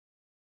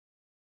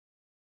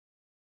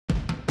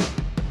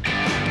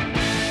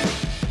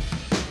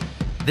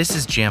This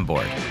is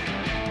Jamboard.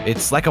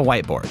 It's like a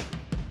whiteboard,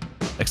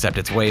 except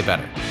it's way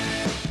better.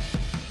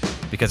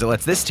 Because it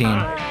lets this team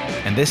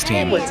and this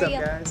team What's up,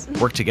 guys?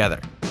 work together.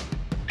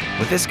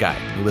 With this guy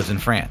who lives in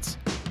France.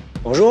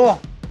 Bonjour.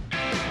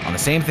 On the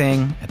same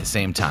thing at the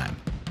same time.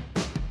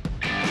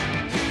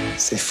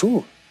 C'est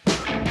fou.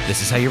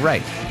 This is how you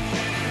write.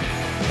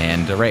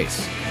 And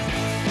erase.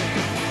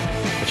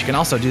 But you can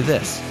also do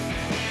this.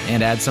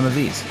 And add some of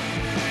these.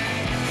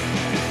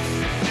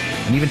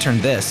 And even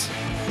turn this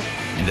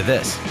into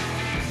this.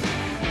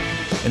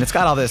 And it's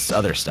got all this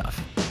other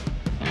stuff.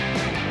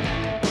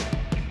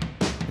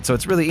 And so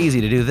it's really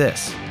easy to do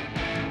this.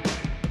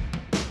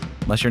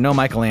 Unless you're no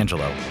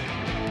Michelangelo.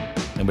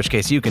 In which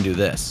case you can do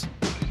this.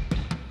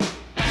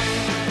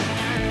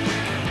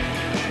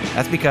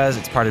 That's because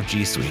it's part of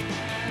G Suite.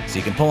 So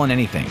you can pull in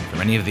anything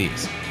from any of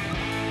these.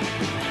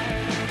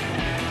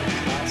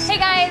 Hey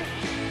guys,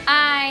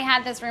 I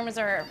had this room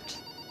reserved.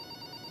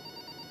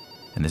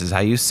 And this is how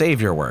you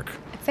save your work.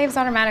 It saves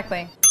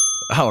automatically.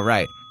 Oh,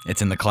 right.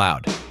 It's in the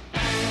cloud.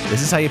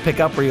 This is how you pick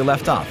up where you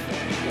left off.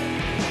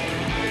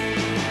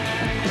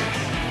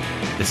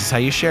 This is how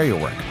you share your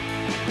work.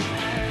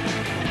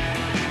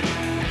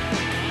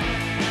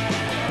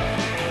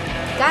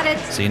 Got it.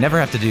 So you never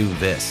have to do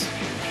this.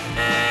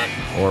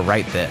 Or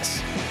write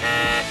this.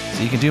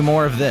 So you can do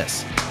more of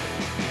this.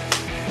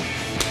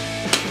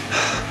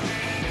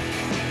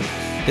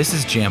 This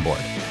is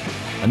Jamboard,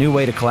 a new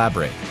way to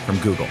collaborate from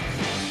Google.